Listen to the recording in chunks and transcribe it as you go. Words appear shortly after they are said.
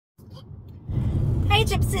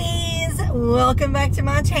Hey gypsies, welcome back to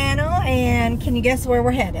my channel, and can you guess where we're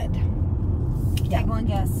headed? Take one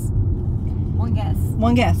guess. One guess.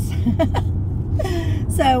 One guess.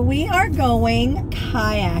 So we are going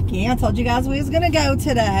kayaking. I told you guys we was gonna go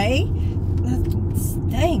today.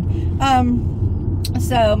 Dang.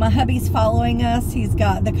 So my hubby's following us. He's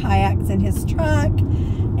got the kayaks in his truck,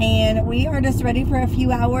 and we are just ready for a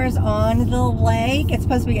few hours on the lake. It's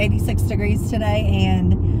supposed to be 86 degrees today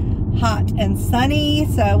and hot and sunny,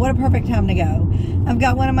 so what a perfect time to go. I've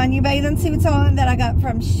got one of my new bathing suits on that I got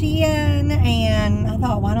from Shein, and I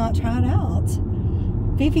thought, why not try it out?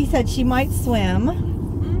 Fifi said she might swim.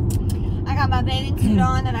 I got my bathing suit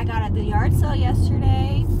on that I got at the yard sale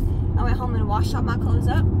yesterday. I went home and washed all my clothes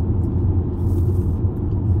up.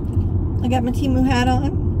 I got my Temu hat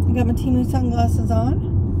on. I got my Temu sunglasses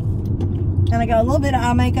on. And I got a little bit of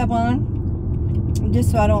eye makeup on, just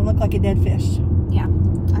so I don't look like a dead fish. Yeah,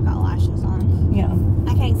 I got lashes on. Yeah.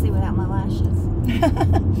 I can't see without my lashes.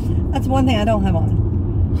 That's one thing I don't have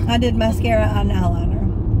on. I did mascara and eyeliner.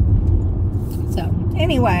 So,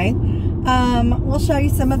 anyway, we'll show you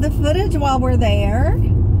some of the footage while we're there.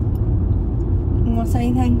 You want to say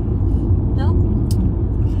anything?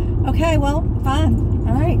 No. Okay, well, fine.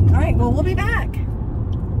 All right, well, we'll be back.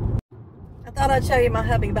 I thought I'd show you my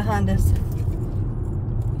hubby behind us.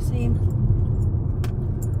 You see him?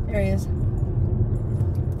 There he is.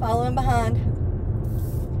 Following behind.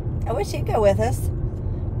 I wish he'd go with us.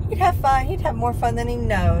 He'd have fun. He'd have more fun than he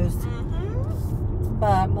knows.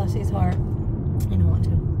 But bless his heart, he don't want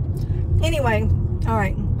to. Anyway, all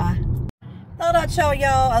right, bye. Thought I'd show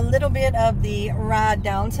y'all a little bit of the ride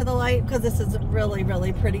down to the lake, because this is really,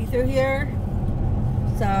 really pretty through here.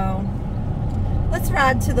 So let's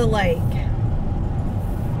ride to the lake.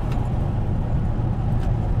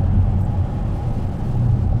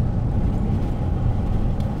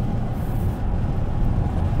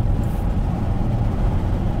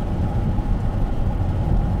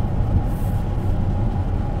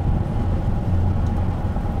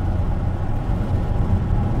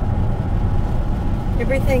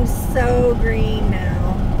 Everything's so green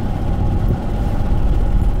now.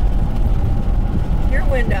 Your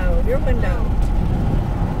window, your window.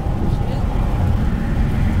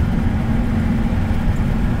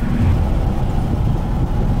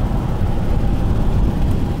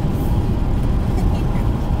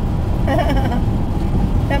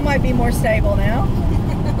 That might be more stable now.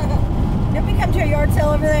 Did we come to a yard sale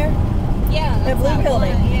over there? Yeah, The blue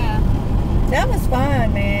building. One, yeah. That was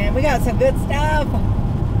fun, man. We got some good stuff.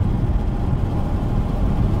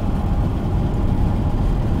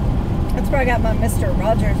 That's where I got my Mr.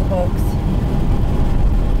 Rogers books.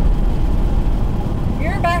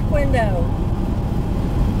 Your back window.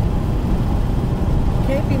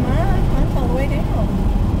 Can't be mine. Mine's all the way down.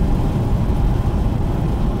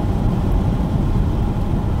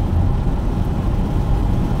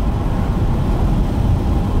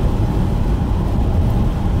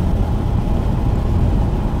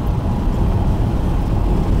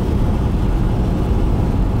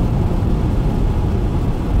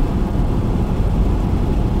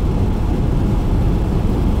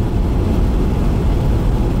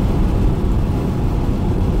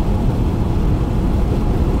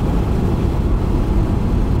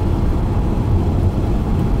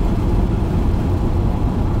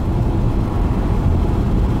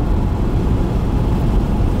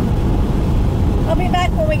 I'll be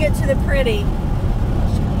back when we get to the pretty.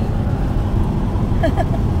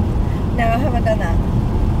 No, I haven't done that.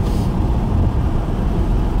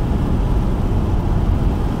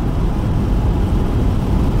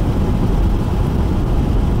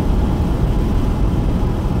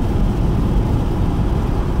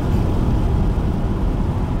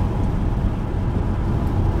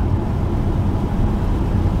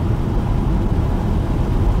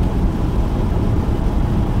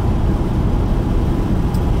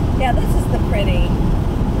 Yeah, this is the pretty.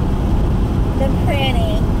 The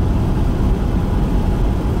pretty.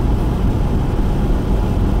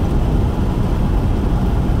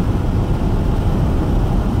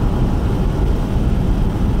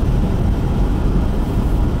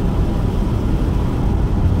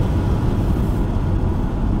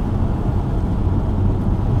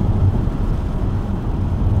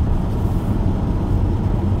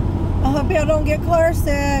 I hope y'all don't get car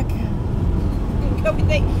sick.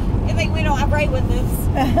 I think we don't operate with this.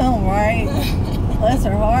 Oh, right. Bless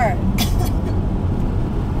her heart.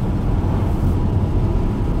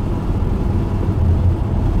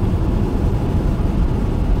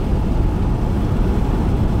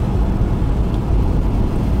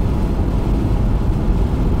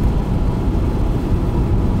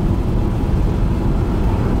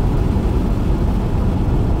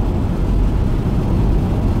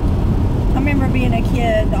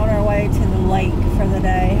 for the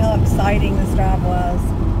day. How exciting this drive was.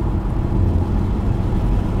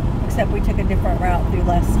 Except we took a different route through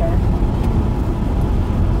Leicester.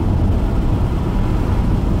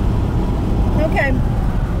 Okay,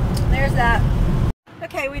 there's that.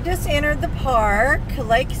 Okay, we just entered the park,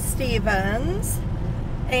 Lake Stevens,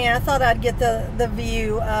 and I thought I'd get the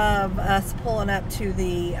view of us pulling up to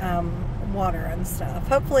the water and stuff.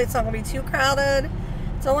 Hopefully it's not going to be too crowded.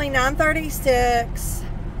 It's only 9:36,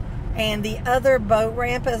 and the other boat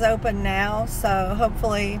ramp is open now, so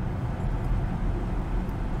hopefully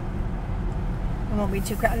it won't be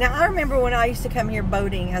too crowded. Now, I remember when I used to come here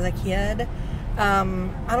boating as a kid. I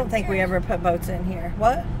don't think we ever put boats in here.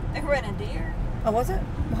 What? They were in a deer. Oh, was it?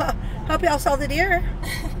 Well, hope y'all saw the deer.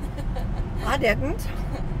 I didn't.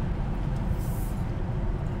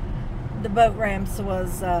 The boat ramps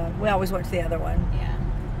was, we always went to the other one. Yeah.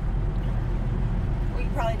 Well, you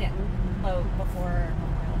probably didn't boat before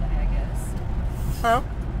Memorial Day, I guess. Huh?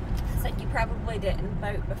 It's like you probably didn't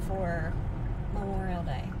boat before Memorial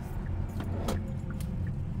Day.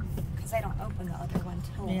 Because they don't open the other one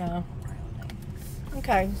till Memorial Day.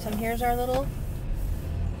 Okay, so here's our little...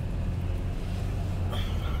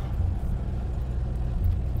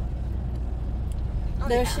 Oh,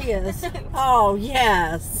 there yeah. she is. Oh,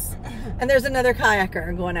 yes. And there's another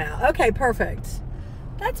kayaker going out. Okay, perfect.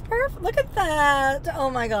 That's perfect. Look at that. Oh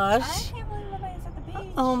my I gosh. can't believe nobody's at the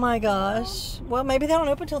beach. Oh my gosh. Well, maybe they don't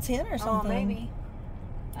open till 10 or something. Oh, maybe.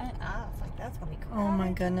 I was like, that's going to be cool. Oh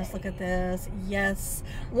my goodness, look at this. Yes.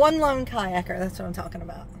 One lone kayaker. That's what I'm talking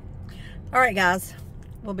about. All right, guys.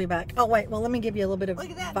 We'll be back. Oh, wait. Well, let me give you a little bit of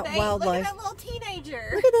Look at that wildlife. Look at that little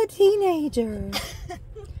teenager. Look at that teenager.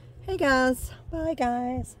 Hey, guys. Bye,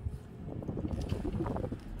 guys.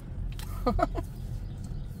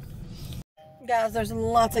 Guys, there's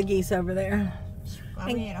lots of geese over there.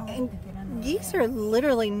 And geese are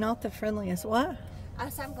literally not the friendliest. What?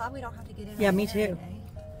 I'm glad we don't have to get in. Yeah, me too.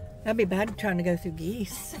 That'd be bad trying to go through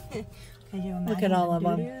geese. Look at all of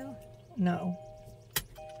them. No.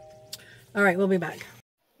 All right, we'll be back.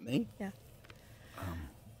 Me? Yeah.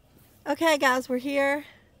 Okay, guys, we're here.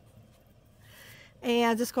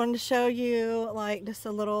 And just going to show you like just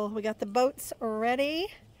a little, we got the boats ready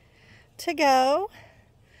to go.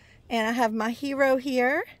 And I have my hero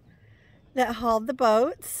here that hauled the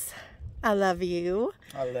boats. I love you.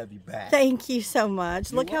 I love you back. Thank you so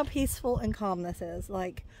much. Look how welcome. peaceful and calm this is.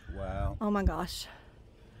 Like, Wow. oh my gosh.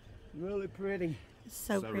 Really pretty. It's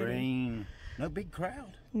so pretty. Serene. No big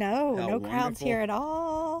crowd. No, How no crowds wonderful. here at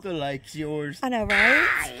all. The lake's yours. I know, right?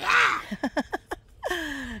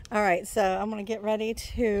 All right, so I'm going to get ready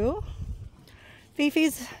to...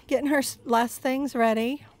 Fifi's getting her last things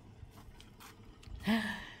ready.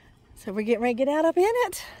 So we're getting ready to get out up in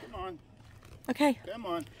it. Come on. Okay. Come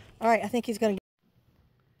on. All right, I think he's going to...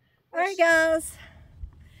 All right, guys.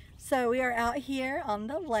 So we are out here on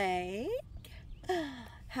the lake.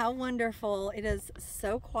 How wonderful. It is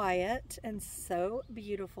so quiet and so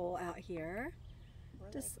beautiful out here.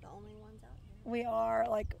 We're Just- like the only ones out here. We are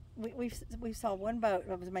like, we saw one boat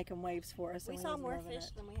that was making waves for us. We and saw was more loving fish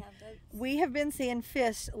it. than we have boats. We have been seeing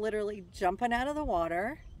fish literally jumping out of the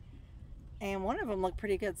water. And one of them looked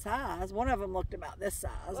pretty good size. One of them looked about this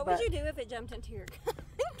size. What but would you do if it jumped into your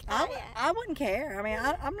I wouldn't care. I mean,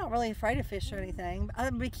 I'm not really afraid of fish or anything.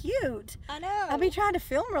 It'd be cute. I know. I'll be trying to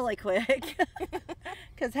film really quick.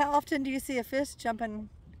 Because how often do you see a fish jumping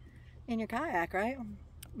in your kayak, right?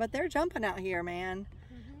 But they're jumping out here, man.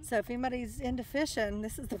 So if anybody's into fishing,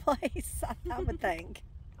 this is the place, I would think.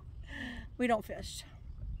 We don't fish.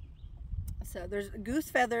 So there's goose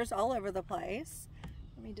feathers all over the place.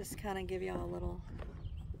 Let me just kind of give y'all a little...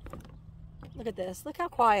 Look at this. Look how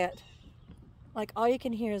quiet. Like all you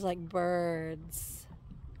can hear is like birds.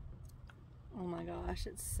 Oh my gosh,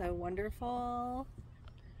 it's so wonderful.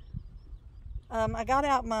 I got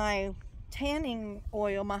out my tanning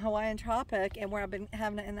oil, my Hawaiian Tropic, and where I've been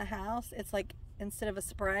having it in the house, it's like instead of a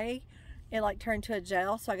spray, it like turned to a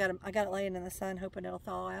gel. So I got it laying in the sun, hoping it'll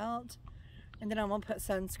thaw out. And then I'm gonna put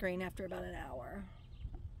sunscreen after about an hour.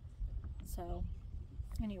 So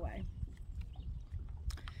anyway,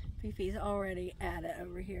 Fifi's already at it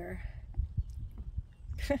over here.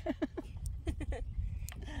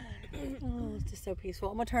 Oh, it's just so peaceful.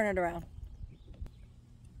 I'm gonna turn it around.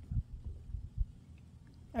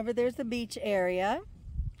 Over there's the beach area.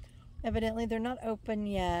 Evidently they're not open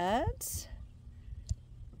yet.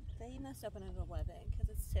 They must open at 11 because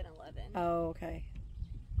it's 10:11. Oh, okay.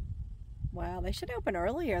 Wow, they should open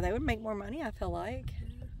earlier. They would make more money, I feel like.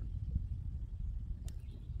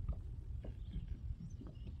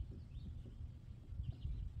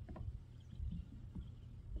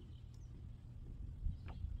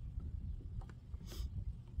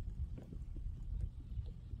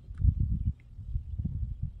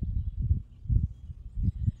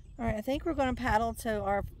 All right, I think we're going to paddle to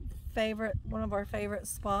our one of our favorite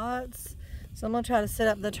spots. So I'm going to try to set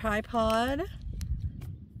up the tripod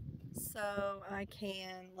so I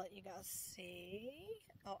can let you guys see.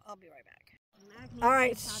 I'll be right back. All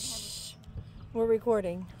right, shh. We're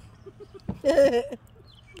recording. With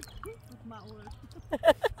my word.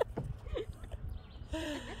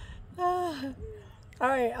 All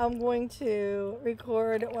right, I'm going to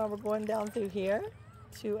record while we're going down through here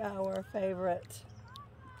to our favorite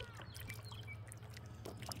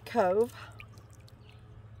cove.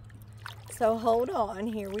 So hold on,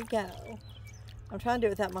 here we go. I'm trying to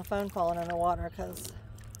do it without my phone falling in the water because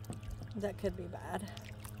that could be bad.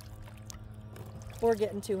 Or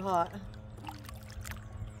getting too hot.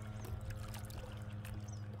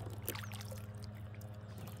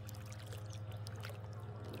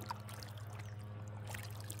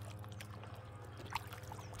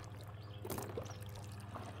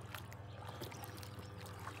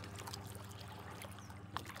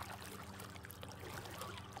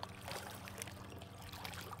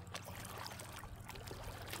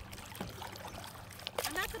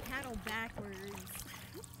 I'm about to paddle backwards.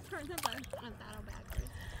 Turn the boat and paddle backwards.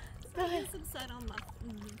 So there's some sun on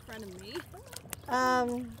in front of me.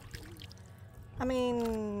 I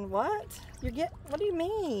mean, what? What do you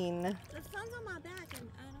mean? The sun's on my back and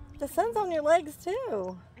I don't know. The sun's on your legs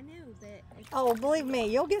too. I know, but Oh, believe me,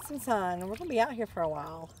 you'll get some sun. We're gonna be out here for a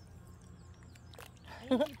while. I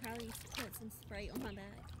think you probably put some spray on my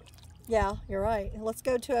back. Yeah, you're right. Let's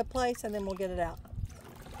go to a place and then we'll get it out.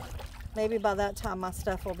 Maybe by that time my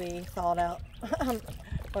stuff will be thawed out.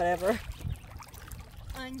 Whatever.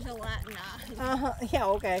 Ungelatinized. Yeah,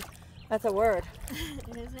 okay. That's a word.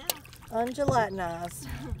 It is now. Ungelatinized.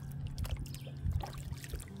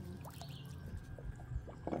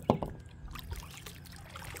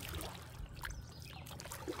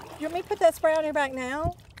 You want me to put that spray on your back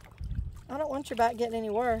now? I don't want your back getting any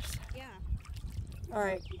worse. Yeah. All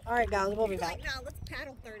right, guys, we'll be back. Like, no, let's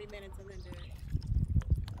paddle 30 minutes and then do it.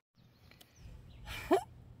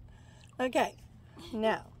 Okay,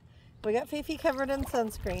 now we got Fifi covered in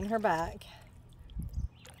sunscreen, her back.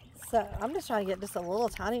 So I'm just trying to get just a little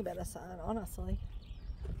tiny bit of sun, honestly.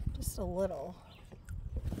 Just a little.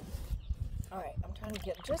 All right, I'm trying to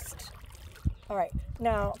get just, all right.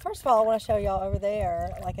 Now, first of all, I want to show y'all over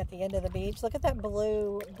there, like at the end of the beach. Look at that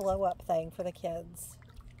blue blow up thing for the kids.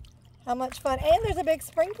 How much fun. And there's a big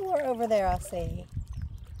sprinkler over there, I see.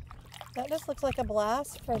 That just looks like a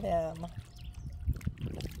blast for them.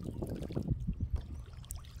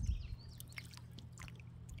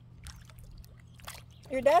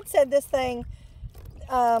 Your dad said this thing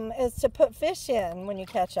is to put fish in when you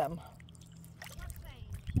catch them.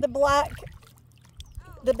 The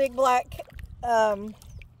big black,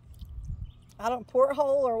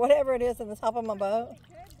 porthole or whatever it is in the top of my boat.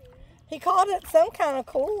 He called it some kind of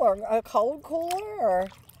cooler, a cold cooler or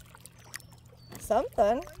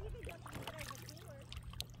something.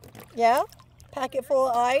 Yeah, packet full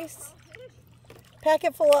of ice.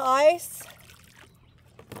 Packet full of ice.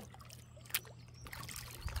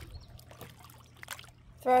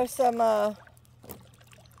 Throw some, what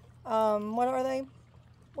are they?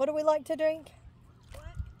 What do we like to drink?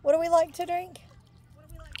 What do we like to drink? What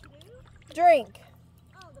do we like to do? Drink.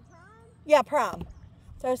 Oh, the prime? Yeah, prime.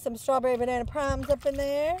 Throw some strawberry banana primes up in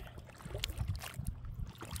there.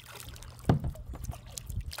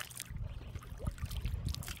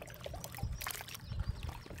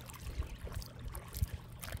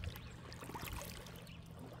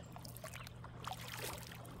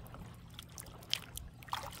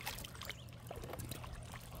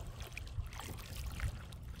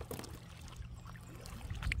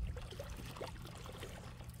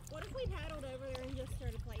 What if we paddled over there and just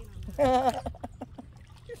started playing on that?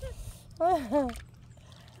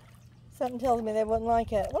 Something tells me they wouldn't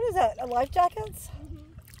like it. What is that? Life jackets?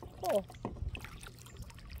 Cool.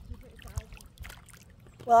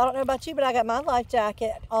 Well, I don't know about you, but I got my life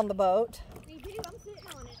jacket on the boat. Me too, I'm sitting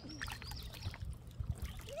on it.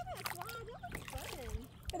 Look at that slide, that looks fun.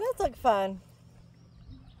 It does look fun.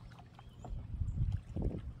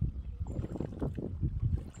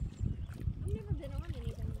 I've never been on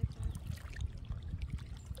anything like that.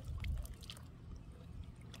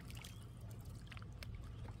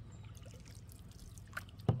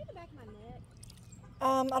 Look at the back of my neck.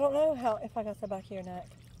 I don't know if I got the back of your neck.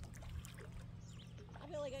 I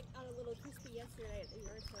feel like I got a little crispy yesterday at the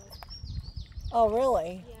yard sale. Oh,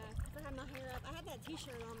 really? Yeah, 'cause I had my hair up. I had that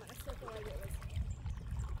t-shirt on, but I still feel like it was.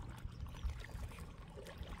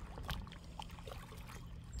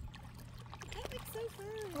 That looks so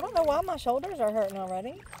fun. I don't know why my shoulders are hurting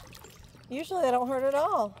already. Usually they don't hurt at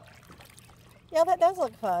all. Yeah, that does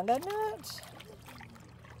look fun, doesn't it?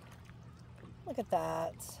 Look at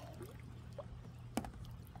that.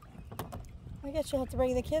 I guess you'll have to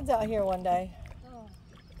bring the kids out here one day.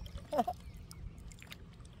 Oh.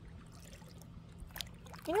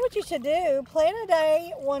 You know what you should do? Plan a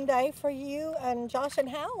day one day for you and Josh and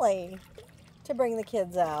Hallie to bring the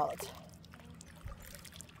kids out.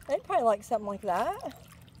 They'd probably like something like that.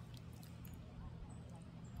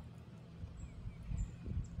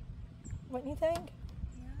 Wouldn't you think?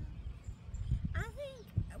 Yeah. I think,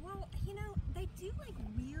 well, you know, they do like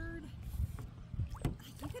weird, like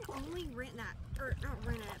you can only rent that, or not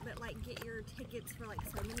rent it, but like get your tickets for like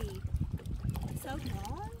so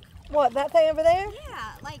long. What, that thing over there?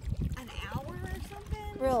 Yeah, like an hour or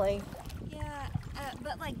something. Really? Yeah,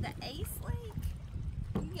 but like the Ace Lake,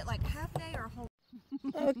 you can get like half day or a whole.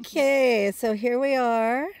 Okay, so here we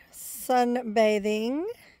are, sunbathing.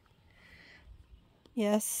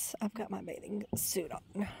 Yes, I've got my bathing suit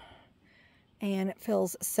on. And it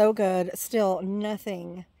feels so good. Still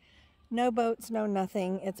nothing. No boats, no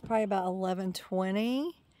nothing. It's probably about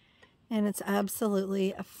 11:20. And it's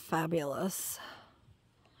absolutely fabulous.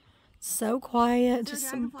 So quiet, just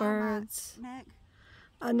some birds. Neck?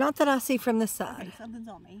 Not that I see from this Okay, side. something's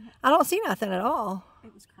on me. I don't see nothing at all.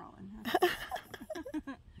 It was crawling.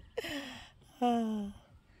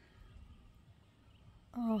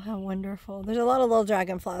 Oh, how wonderful. There's a lot of little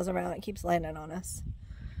dragonflies around. It keeps landing on us.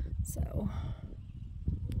 So.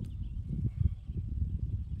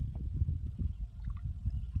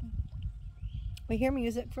 We hear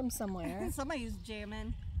music from somewhere. Somebody's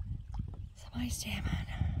jamming. Somebody's jamming.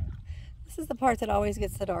 This is the part that always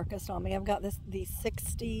gets the darkest on me. I've got the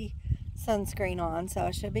 60 sunscreen on, so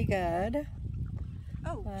I should be good.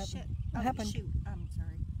 Oh, But shit. what Oh, happened? shoot. I'm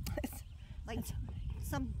sorry. Like,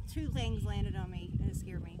 two things landed on me and it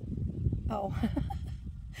scared me. Oh.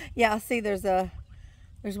 Yeah, I see there's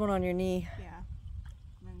one on your knee. Yeah.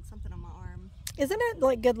 And then something on my arm. Isn't it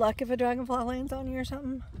like good luck if a dragonfly lands on you or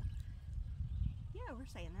something? Yeah, we're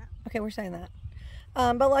saying that. Okay, we're saying that.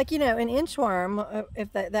 But like, you know, an inchworm,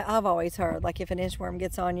 if that I've always heard, like if an inchworm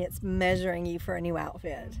gets on you, it's measuring you for a new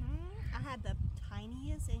outfit. Mm-hmm. I had the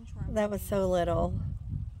tiniest inchworm. That was so little.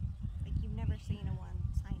 Like you've never seen a one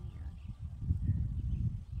tinier.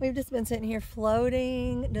 We've just been sitting here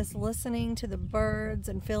floating, just listening to the birds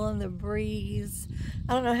and feeling the breeze.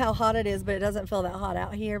 I don't know how hot it is, but it doesn't feel that hot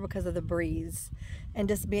out here because of the breeze. And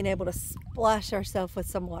just being able to splash ourselves with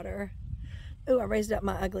some water. Ooh, I raised up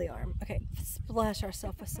my ugly arm. Okay, splash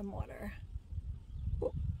ourselves with some water.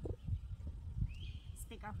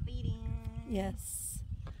 Stick our feet in. Yes.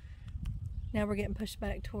 Now we're getting pushed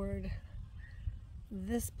back toward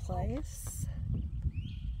this place.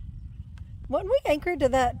 Wasn't we anchored to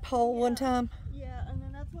that pole one time? Yeah, and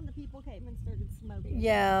then that's when the people came and started smoking.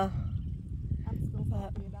 Yeah. I'm still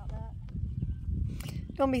salty about that.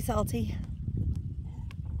 Don't be salty.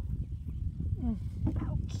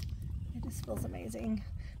 It just feels amazing.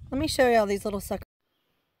 Let me show you all these little suckers.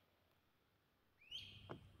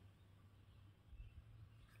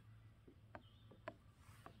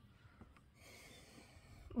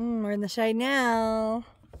 We're in the shade now.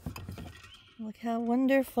 Look how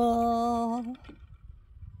wonderful.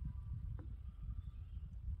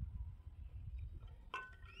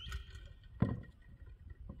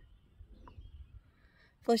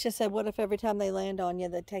 Felicia said, what if every time they land on you,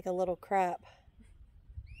 they take a little crap?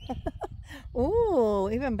 Ooh,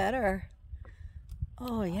 even better.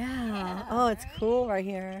 Oh, yeah. Oh, it's cool right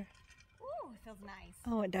here. Ooh, it feels nice.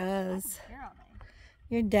 Oh, it does. Here all day.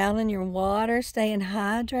 You're down in your water, staying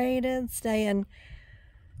hydrated, staying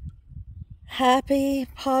happy,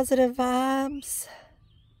 positive vibes.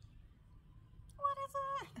 What is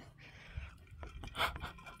it?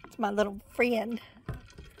 It's my little friend. Put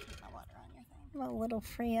my water on your thing. My little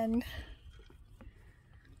friend.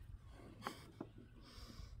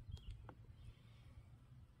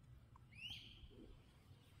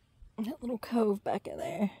 That little cove back in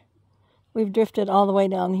there. We've drifted all the way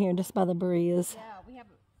down here just by the breeze. Yeah, we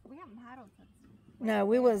haven't paddled since. No,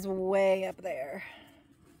 we was way up there.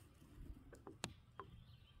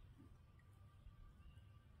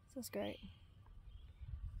 This is great.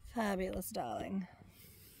 Fabulous, darling.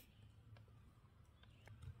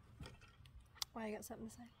 Why, you got something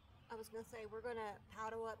to say? I was going to say, we're going to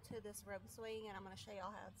paddle up to this rope swing and I'm going to show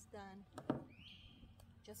y'all how it's done.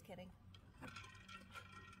 Just kidding.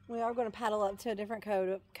 We are going to paddle up to a different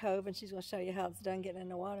cove and she's going to show you how it's done getting in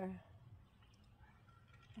the water.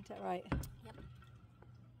 Ain't that right? Yep.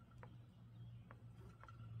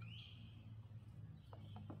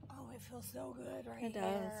 Oh, it feels so good right It does.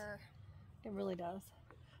 here. It really does.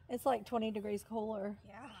 It's like 20 degrees cooler.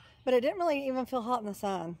 Yeah. But it didn't really even feel hot in the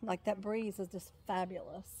sun. Like, that breeze is just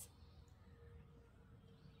fabulous.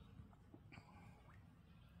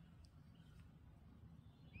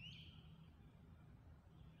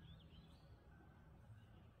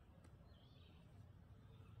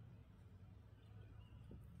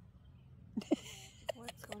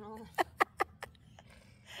 What's going on?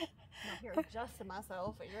 I'm here adjusting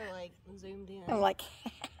myself, but you're like zoomed in. I'm like,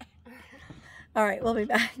 all right, we'll be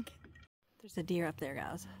back. There's a deer up there,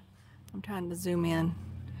 guys. I'm trying to zoom in.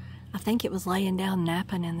 I think it was laying down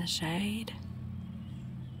napping in the shade.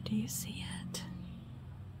 Do you see it?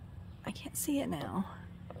 I can't see it now.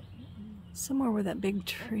 Somewhere where that big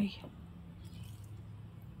tree.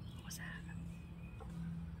 What was that?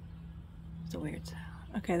 It's a weird sound.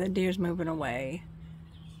 Okay, the deer's moving away.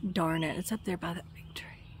 Darn it, it's up there by that big tree.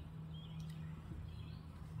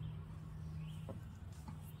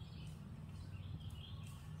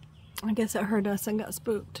 I guess it heard us and got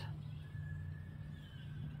spooked.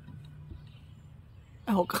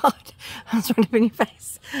 Oh God, I was right up in your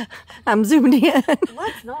face. I'm zoomed in.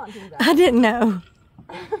 Let's not do that. I didn't know.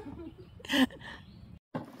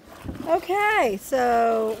 Okay,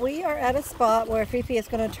 so we are at a spot where Fifi is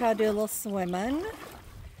going to try to do a little swimming.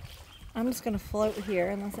 I'm just going to float here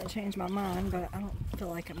unless I change my mind, but I don't feel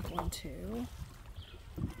like I'm going to.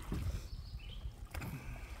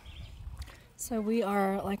 So we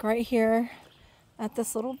are like right here at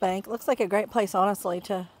this little bank. Looks like a great place, honestly,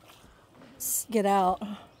 to get out.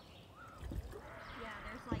 Yeah,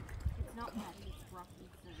 there's like, it's not muddy, it's rocky.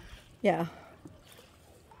 So. Yeah.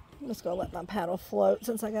 I'm just going to let my paddle float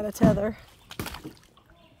since I got a tether.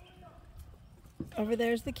 Over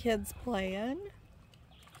there's the kids playing.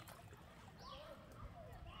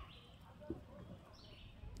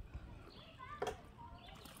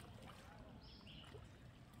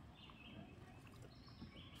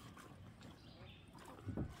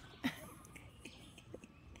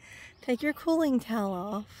 Take your cooling towel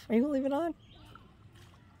off. Are you going to leave it on?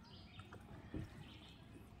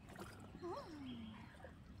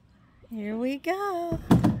 Here we go.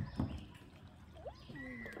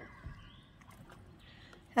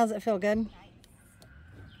 How's it feel? Good?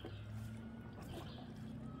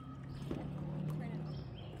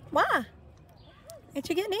 Why? Ain't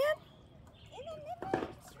you getting in?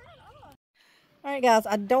 Alright guys,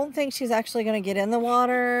 I don't think she's actually going to get in the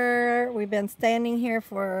water. We've been standing here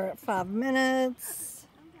for 5 minutes.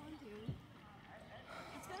 I'm going to.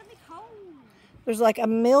 It's going to be cold. There's like a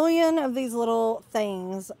million of these little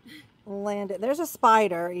things landed. There's a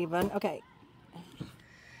spider even. Okay.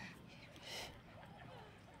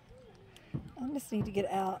 I just need to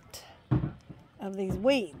get out of these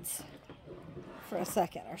weeds for a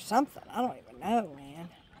second or something. I don't even know, man.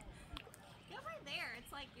 Go right there.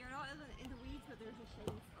 It's like you're not in the weeds, but there's a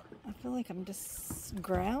shade spot. I feel like I'm just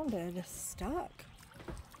grounded, stuck.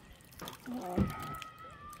 Oh.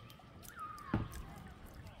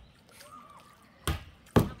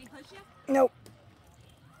 Want me to push you? Nope.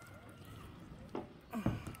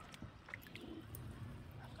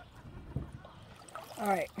 All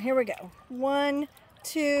right, here we go. 1,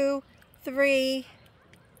 2, 3.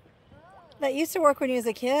 That used to work when you was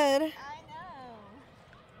a kid. I know.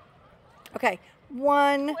 Okay,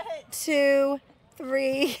 1, 2,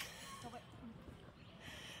 3.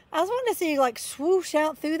 I was wanting to see you like swoosh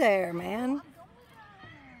out through there, man. Look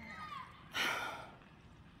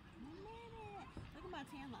at my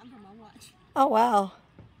tan line from my watch. Oh, wow.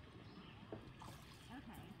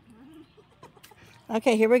 Okay.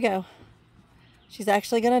 Okay, here we go. She's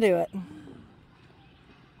actually going to do it. I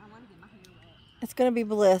want to get my hair wet. It's going to be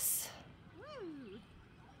bliss. Woo!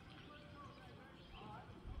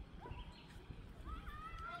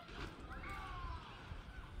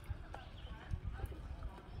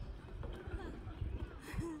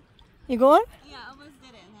 You going? Yeah, I almost did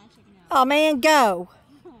it and then I shaking out. Oh, man, go.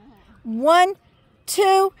 1,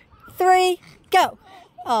 2, 3, go.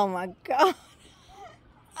 Oh, my God.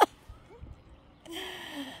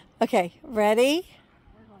 Okay, ready?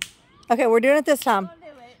 Okay, we're doing it this time. Don't do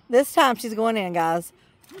it. This time she's going in, guys.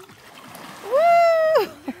 Woo!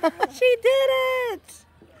 She did it!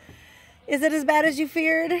 Is it as bad as you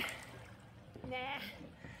feared? Nah.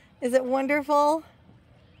 Is it wonderful?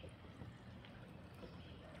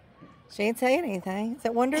 She ain't saying anything. Is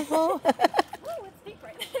it wonderful? Ooh, it's deep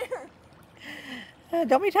right there.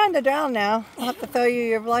 Don't be trying to drown now. I'll have to throw you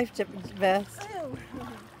your life vest. Ooh.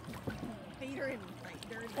 Feet are in like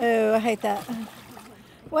dirty. Oh, I hate that.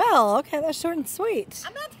 Well, okay, that's short and sweet.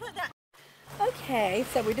 I'm about to put that. Okay,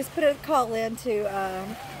 so we just put a call in to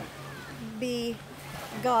be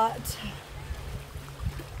got.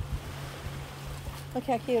 Look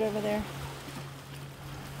how cute over there.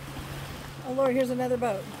 Oh Lord, here's another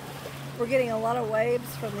boat. We're getting a lot of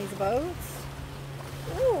waves from these boats.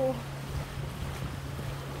 Ooh.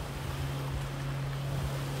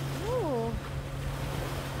 Ooh.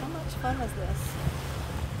 How much fun is this?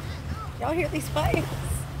 Y'all hear these waves?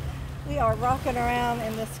 We are rocking around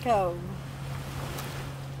in this cove.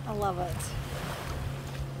 I love it.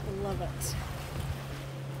 I love it.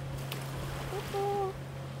 Ooh.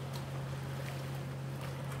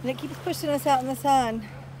 And it keeps pushing us out in the sun.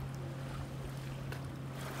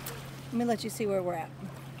 Let me let you see where we're at.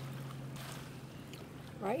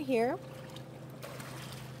 Right here.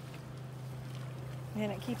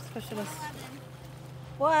 And it keeps pushing us.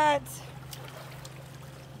 What?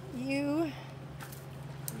 You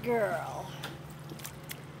girl.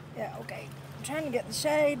 Yeah, okay. I'm trying to get the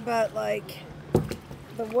shade, but like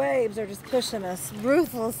the waves are just pushing us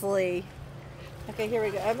ruthlessly. Okay, here we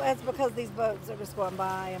go. And that's because these boats are just going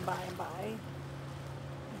by and by and by.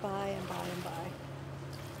 By and by and by.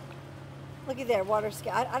 Looky there, water ski.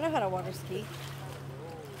 I know how to water ski.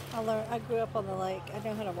 I grew up on the lake. I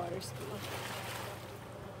know how to water ski.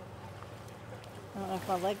 I don't know if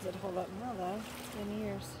my legs would hold up now though. It's been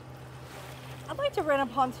years. I'd like to rent a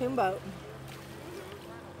pontoon boat.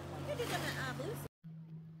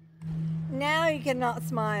 Now you cannot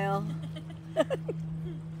smile.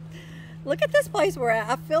 Look at this place we're at.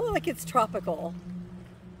 I feel like it's tropical.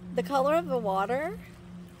 The color of the water,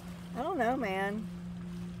 I don't know, man.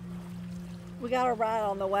 We got a ride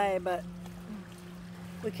on the way, but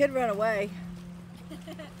we could run away. Just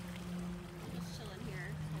chilling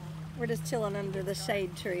here. We're just chilling under the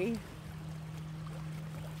shade tree.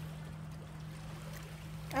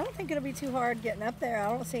 I don't think it'll be too hard getting up there. I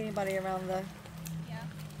don't see anybody around the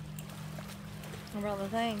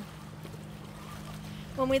thing.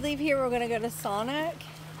 When we leave here, we're going to go to Sonic.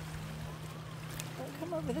 Don't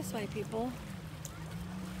come over this way, people.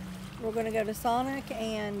 We're going to go to Sonic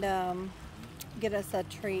and get us a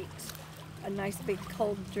treat. A nice big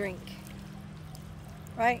cold drink.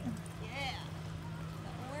 Right? Yeah.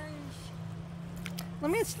 The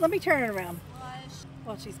orange. Let me turn it around. Slush.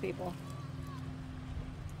 Watch these people.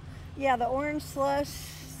 Yeah, the orange slush.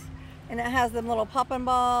 And it has them little popping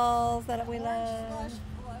balls that we love. Slush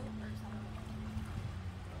float or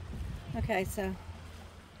something. Okay, so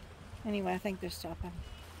anyway, I think they're stopping.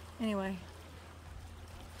 Anyway.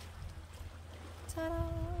 Ta-da!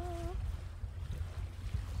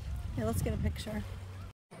 Yeah, let's get a picture.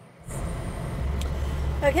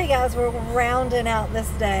 Okay guys, we're rounding out this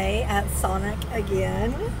day at Sonic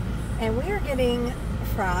again. And we are getting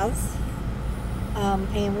fries.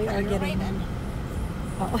 And we are getting...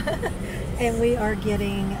 and we are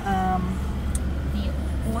getting the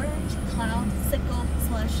orange cloudsicle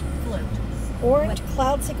slush float. Orange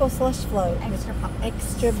cloudsicle slush float. Extra pop.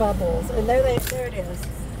 Extra bubbles. And there it is.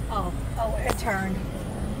 Oh, it turned.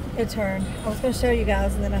 It turned. I was going to show you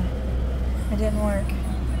guys and then it didn't work.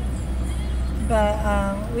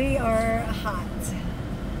 But we are hot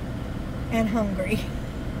and hungry.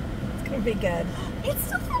 It's going to be good. It's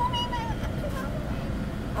still telling me that.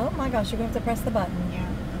 Oh my gosh, you're going to have to press the button. Yeah.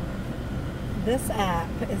 This app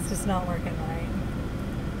is just not working right.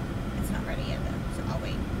 It's not ready yet though, so I'll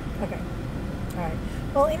wait. Okay. All right.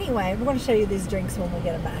 Well, anyway, we're going to show you these drinks when we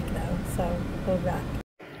get them back though. So we'll be back.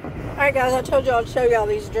 All right, guys, I told you I'd show y'all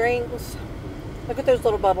these drinks. Look at those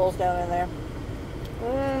little bubbles down in there.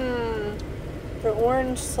 The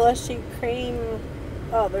orange slushy cream.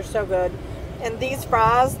 Oh, they're so good. And these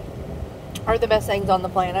fries are the best things on the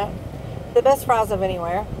planet. The best fries of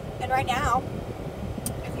anywhere. And right now,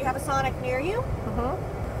 if you have a Sonic near you,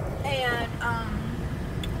 and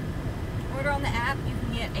order on the app, you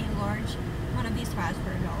can get a large one of these fries for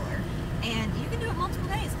 $1. And you can do it multiple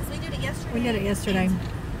days because we did it yesterday. We did it yesterday.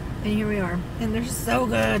 And here we are. And they're so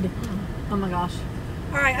good. Oh my gosh.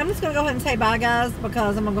 All right, I'm just going to go ahead and say bye, guys,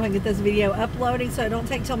 because I'm going to go ahead and get this video uploading so it don't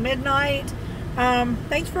take till midnight.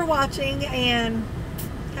 Thanks for watching, and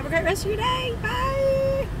have a great rest of your day.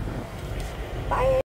 Bye. Bye.